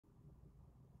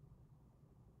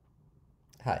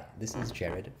Hi, this is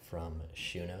Jared from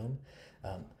Shoegnome.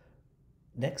 Um,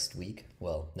 next week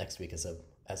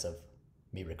as of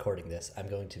me recording this, I'm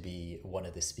going to be one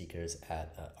of the speakers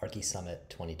at ArchiSUMMIT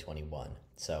 2021.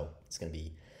 So it's going to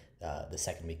be the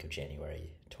second week of January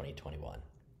 2021.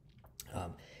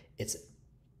 It's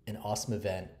an awesome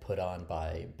event put on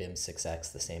by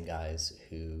BIM6X, the same guys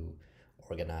who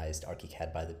organized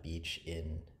Archicad by the beach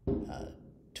in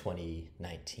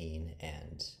 2019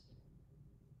 and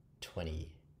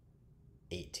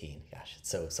 2018. Gosh, it's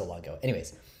so long ago.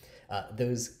 Anyways,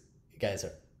 those guys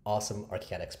are awesome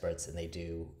Archicad experts, and they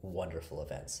do wonderful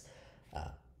events.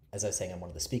 As I was saying, I'm one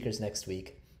of the speakers next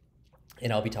week,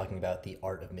 and I'll be talking about the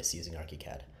art of misusing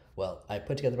Archicad. Well, I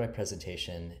put together my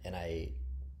presentation, and I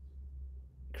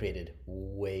created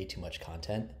way too much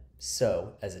content.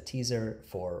 So, as a teaser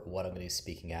for what I'm going to be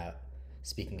speaking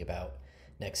about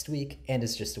next week, and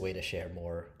as just a way to share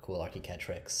more cool Archicad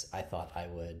tricks, I thought I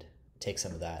would take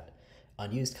some of that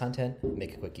unused content and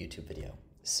make a quick YouTube video.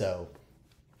 So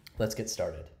let's get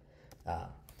started.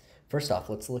 First off,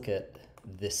 let's look at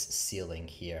this ceiling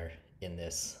here in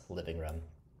this living room.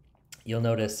 You'll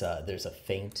notice there's a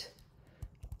faint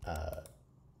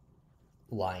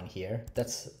line here.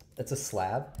 That's a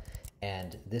slab,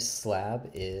 and this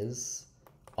slab is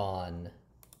on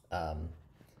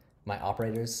my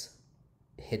operator's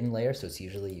hidden layer, so it's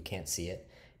usually you can't see it,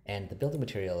 and the building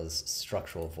material is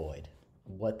structural void.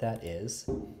 What that is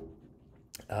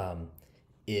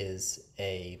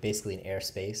basically an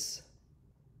airspace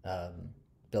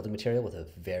building material with a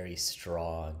very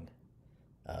strong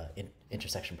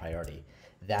intersection priority.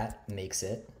 That makes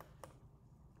it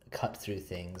cut through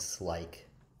things like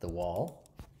the wall.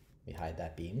 Let me hide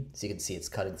that beam. So you can see it's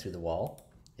cutting through the wall.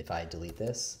 If I delete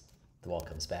this, the wall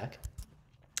comes back.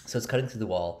 So it's cutting through the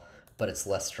wall, but it's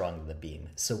less strong than the beam.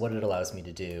 So what it allows me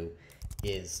to do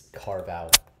is carve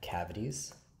out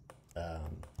cavities.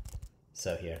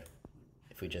 So here,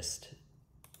 if we just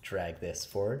drag this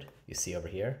forward, you see over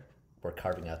here, we're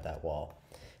carving out that wall.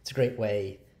 It's a great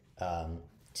way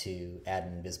to add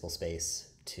an invisible space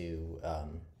to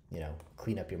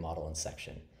clean up your model in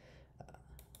section.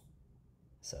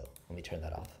 So let me turn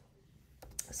that off.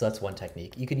 So that's one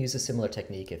technique. You can use a similar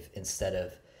technique if instead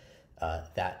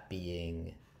of that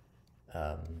being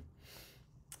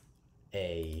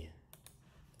a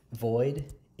void,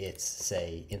 it's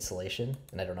say insulation,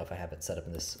 and I don't know if I have it set up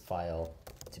in this file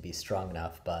to be strong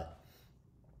enough, but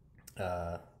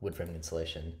wood framing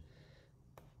insulation,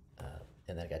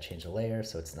 and then I got to change the layer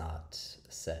so it's not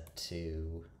set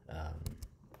to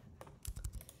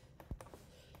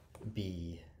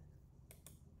be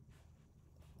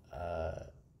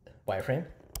wireframe.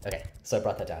 Okay, so I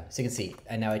brought that down. So you can see,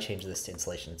 and now I changed this to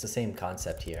insulation. It's the same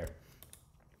concept here.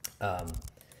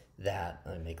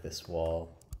 Let me make this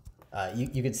wall.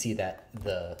 You can see that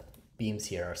the beams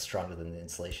here are stronger than the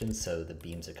insulation, so the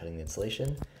beams are cutting the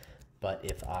insulation. But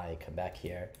if I come back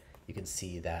here, you can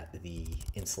see that the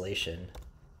insulation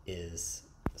is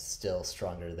still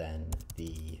stronger than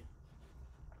the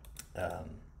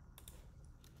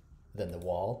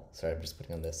wall. Sorry, I'm just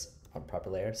putting on this on proper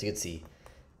layer. So you can see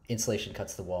insulation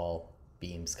cuts the wall,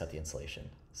 beams cut the insulation.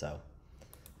 So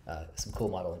some cool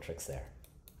modeling tricks there.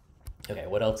 Okay,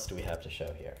 what else do we have to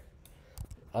show here?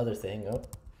 Other thing, let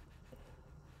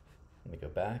me go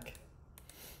back.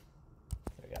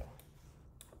 There we go.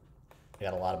 I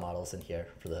got a lot of models in here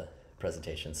for the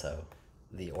presentation, so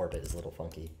the orbit is a little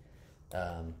funky.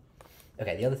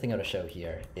 Okay, the other thing I want to show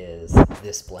here is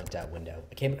this blanked out window.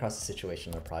 I came across a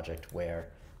situation on a project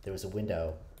where there was a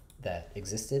window that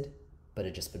existed, but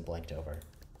had just been blanked over.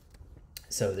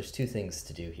 So there's two things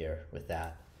to do here with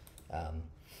that.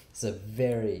 It's a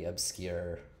very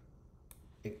obscure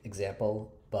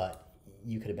example, but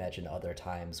you could imagine other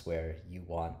times where you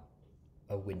want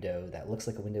a window that looks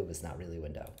like a window but is not really a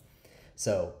window.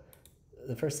 So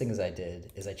the first thing I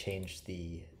did is I changed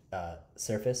the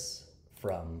surface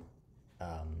from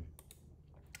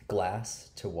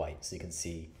glass to white. So you can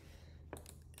see,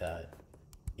 that's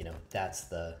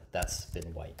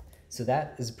been white. So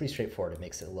that is pretty straightforward. It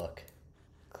makes it look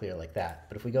clear like that.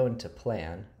 But if we go into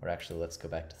plan, or actually let's go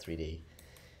back to 3D,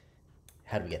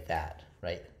 how do we get that,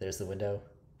 right? There's the window,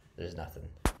 there's nothing.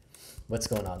 What's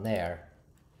going on there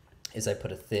is I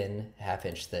put a thin 1/2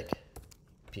 inch thick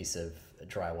piece of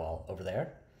drywall over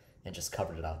there and just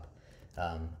covered it up.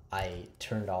 I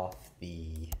turned off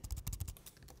the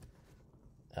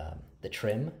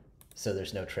trim, so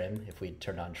there's no trim. If we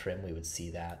turned on trim, we would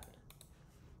see that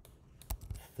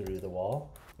through the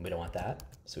wall. We don't want that,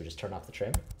 so we just turn off the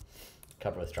trim,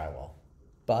 cover with drywall.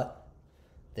 But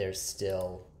there's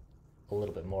still a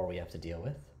little bit more we have to deal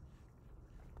with.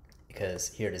 because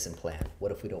here it is in plan.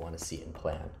 What if we don't want to see it in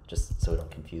plan, just so we don't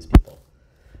confuse people?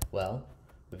 Well,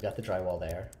 we've got the drywall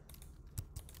there,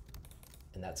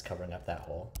 and that's covering up that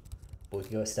hole. But we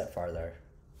can go a step farther,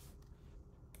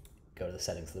 go to the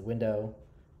settings of the window,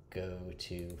 go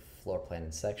to floor plan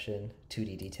and section,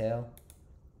 2D detail.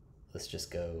 Let's just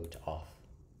go to off.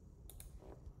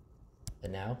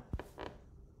 And now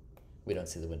we don't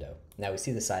see the window. Now we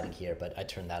see the siding here, but I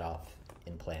turned that off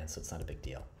in plan, so it's not a big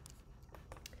deal.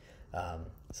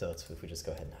 So if we just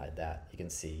go ahead and hide that, you can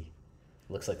see,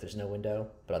 looks like there's no window,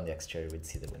 but on the exterior we'd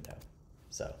see the window.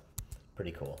 So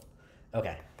pretty cool.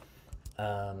 Okay,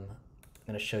 I'm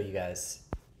gonna show you guys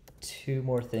 2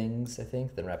 more things, I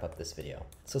think, then wrap up this video.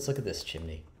 So let's look at this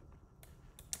chimney.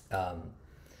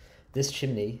 This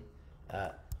chimney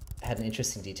had an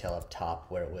interesting detail up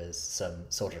top where it was some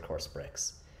soldier course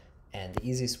bricks. And the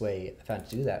easiest way I found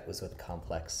to do that was with a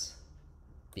complex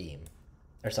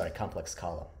complex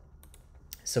column.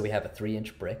 So we have a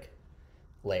 3-inch brick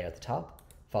layer at the top,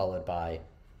 followed by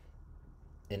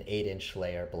an 8-inch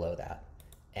layer below that.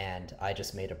 And I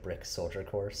just made a brick soldier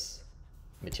course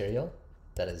material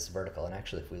that is vertical. And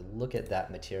actually, if we look at that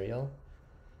material,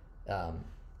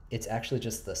 it's actually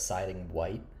just the siding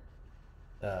white,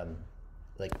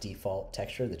 like default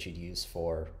texture that you'd use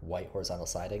for white horizontal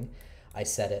siding. I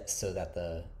set it so that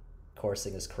the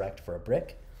coursing is correct for a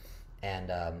brick,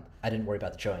 and I didn't worry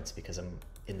about the joints because I'm,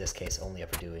 in this case, only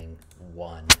ever doing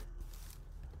one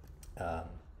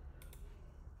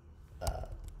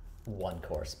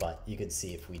course. But you could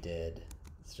see if we did,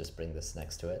 let's just bring this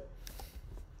next to it.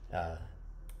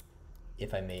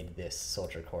 If I made this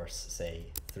soldier course, say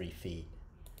 3 feet,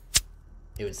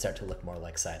 it would start to look more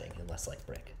like siding and less like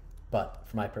brick. But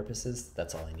for my purposes,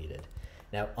 that's all I needed.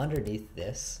 Now underneath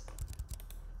this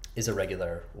is a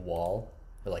regular wall,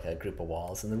 or like a group of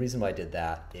walls. And the reason why I did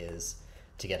that is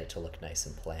to get it to look nice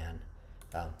and plan.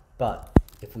 But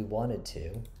if we wanted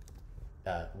to,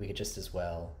 we could just as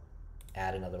well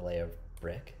add another layer of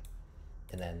brick.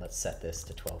 And then let's set this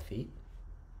to 12 feet.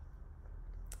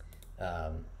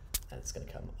 And it's gonna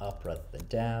come up rather than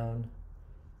down.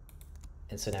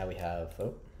 And so now we have,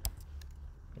 oh,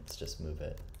 let's just move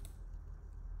it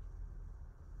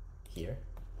here.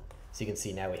 So you can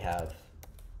see now we have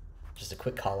just a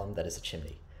quick column that is a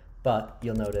chimney. But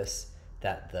you'll notice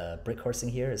that the brick coursing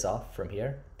here is off from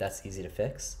here. That's easy to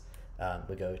fix.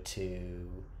 We go to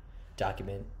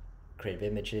Document, Creative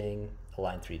Imaging,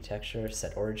 Align 3D Texture,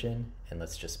 Set Origin, and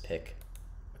let's just pick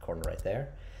a corner right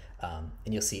there. And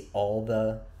you'll see all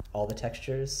the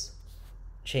textures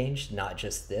changed, not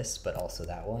just this, but also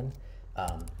that one,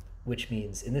 which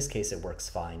means in this case it works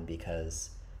fine because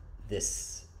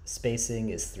this spacing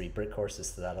is 3 brick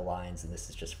courses, so that aligns, and this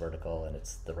is just vertical and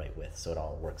it's the right width, so it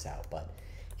all works out. But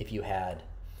if you had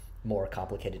more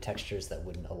complicated textures that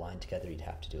wouldn't align together, you'd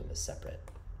have to do them as separate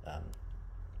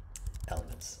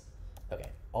elements. Okay,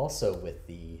 also with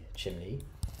the chimney,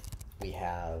 we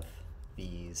have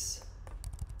these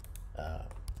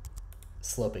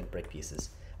sloping brick pieces.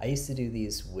 I used to do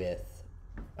these with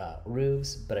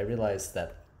roofs, but I realized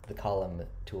that the column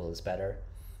tool is better.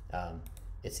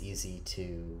 It's easy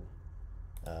to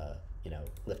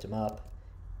lift them up.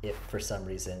 If for some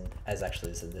reason, as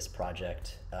actually is in this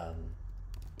project,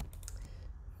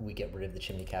 we get rid of the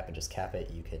chimney cap and just cap it,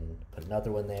 you can put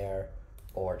another one there,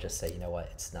 or just say, you know what,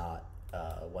 it's not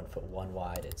 1 foot 1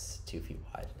 wide, it's 2 feet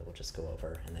wide. And we'll just go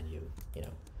over, and then you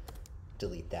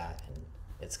delete that, and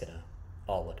it's gonna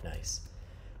all look nice.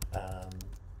 I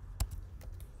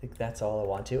think that's all I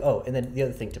want to. Oh, and then the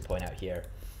other thing to point out here,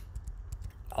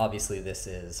 obviously this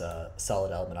is a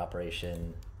solid element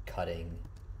operation, cutting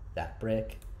that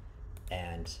brick,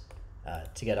 and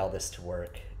to get all this to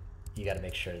work, you got to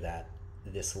make sure that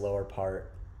this lower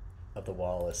part of the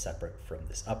wall is separate from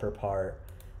this upper part.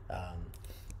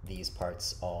 These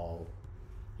parts all,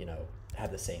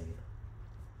 have the same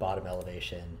bottom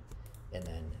elevation, and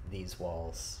then these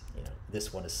walls,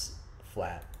 this one is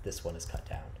flat, this one is cut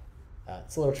down.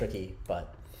 It's a little tricky,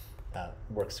 but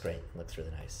works great, looks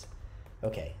really nice.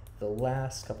 Okay, the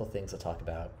last couple things I'll talk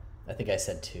about, I think I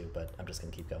said 2, but I'm just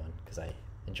gonna keep going because I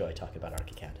enjoy talking about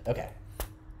Archicad. Okay,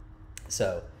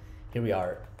 so here we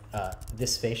are.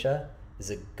 This fascia is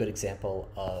a good example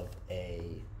of a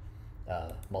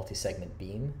multi-segment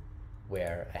beam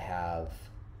where I have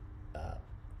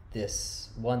this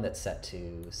one that's set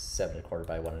to 7 1/4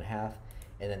 by 1 1/2,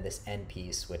 and then this end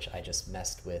piece, which I just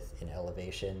messed with in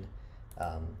elevation,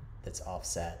 that's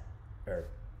offset, or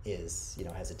is,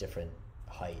 has a different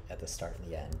height at the start and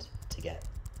the end to get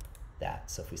that.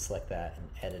 So if we select that and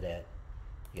edit it,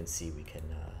 you can see we can,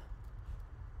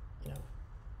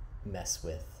 mess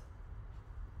with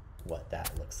what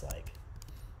that looks like.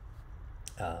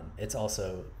 It's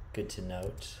also good to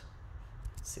note,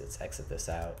 let's exit this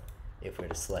out. If we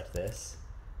were to select this,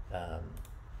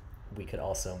 we could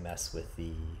also mess with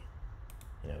the,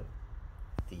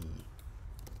 the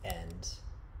end.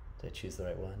 Did I choose the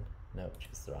right one? No,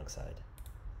 choose the wrong side.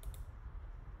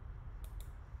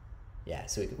 Yeah,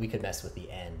 so we could mess with the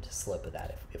end slope of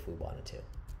that if we wanted to.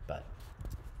 But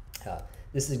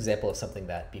this is an example of something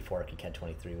that before Archicad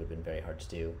 23 would have been very hard to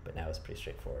do, but now it's pretty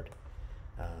straightforward.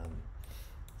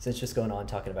 Since just going on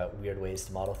talking about weird ways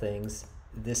to model things,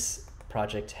 this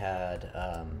project had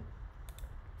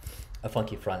a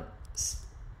funky front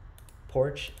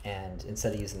porch, and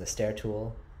instead of using the stair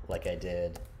tool like I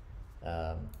did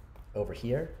over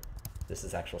here, this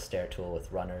is actual stair tool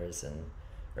with runners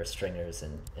or stringers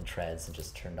and treads, and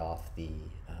just turned off the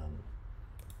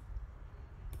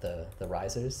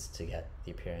risers to get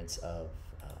the appearance of,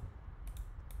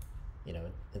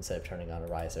 instead of turning on a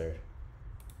riser,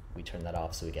 we turn that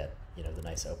off so we get, the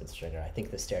nice open stringer. I think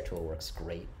the stair tool works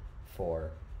great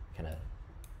for kind of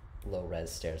low res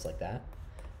stairs like that.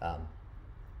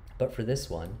 But for this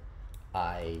one,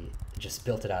 I just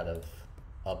built it out of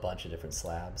a bunch of different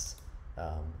slabs.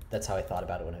 That's how I thought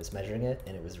about it when I was measuring it,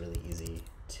 and it was really easy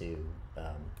to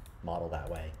model that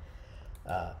way.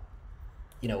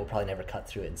 We'll probably never cut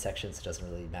through it in sections. It doesn't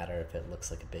really matter if it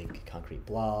looks like a big concrete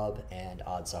blob, and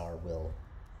odds are we'll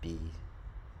be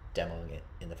demoing it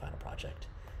in the final project.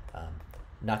 I'm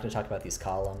not going to talk about these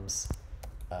columns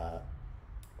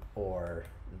or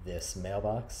this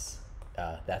mailbox.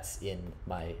 That's in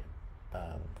my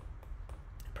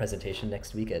presentation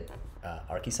next week at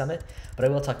ArchiSUMMIT, but I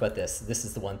will talk about this. This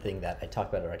is the one thing that I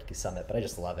talk about at ArchiSUMMIT, but I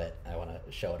just love it. I want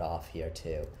to show it off here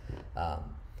too.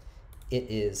 It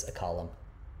is a column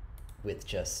with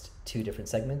just 2 different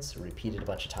segments repeated a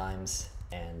bunch of times,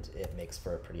 and it makes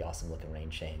for a pretty awesome looking rain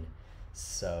chain.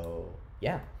 So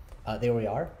yeah, there we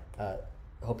are.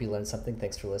 Hope you learned something.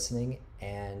 Thanks for listening.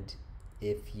 And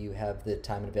if you have the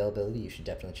time and availability, you should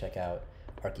definitely check out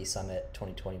ArchiSUMMIT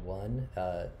 2021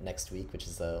 next week, which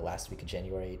is the last week of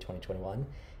January 2021.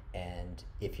 And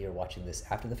if you're watching this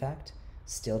after the fact,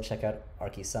 still check out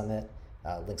ArchiSUMMIT.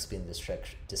 Links will be in the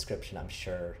description. I'm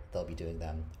sure they'll be doing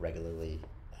them regularly.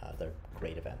 They're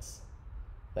great events.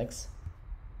 Thanks.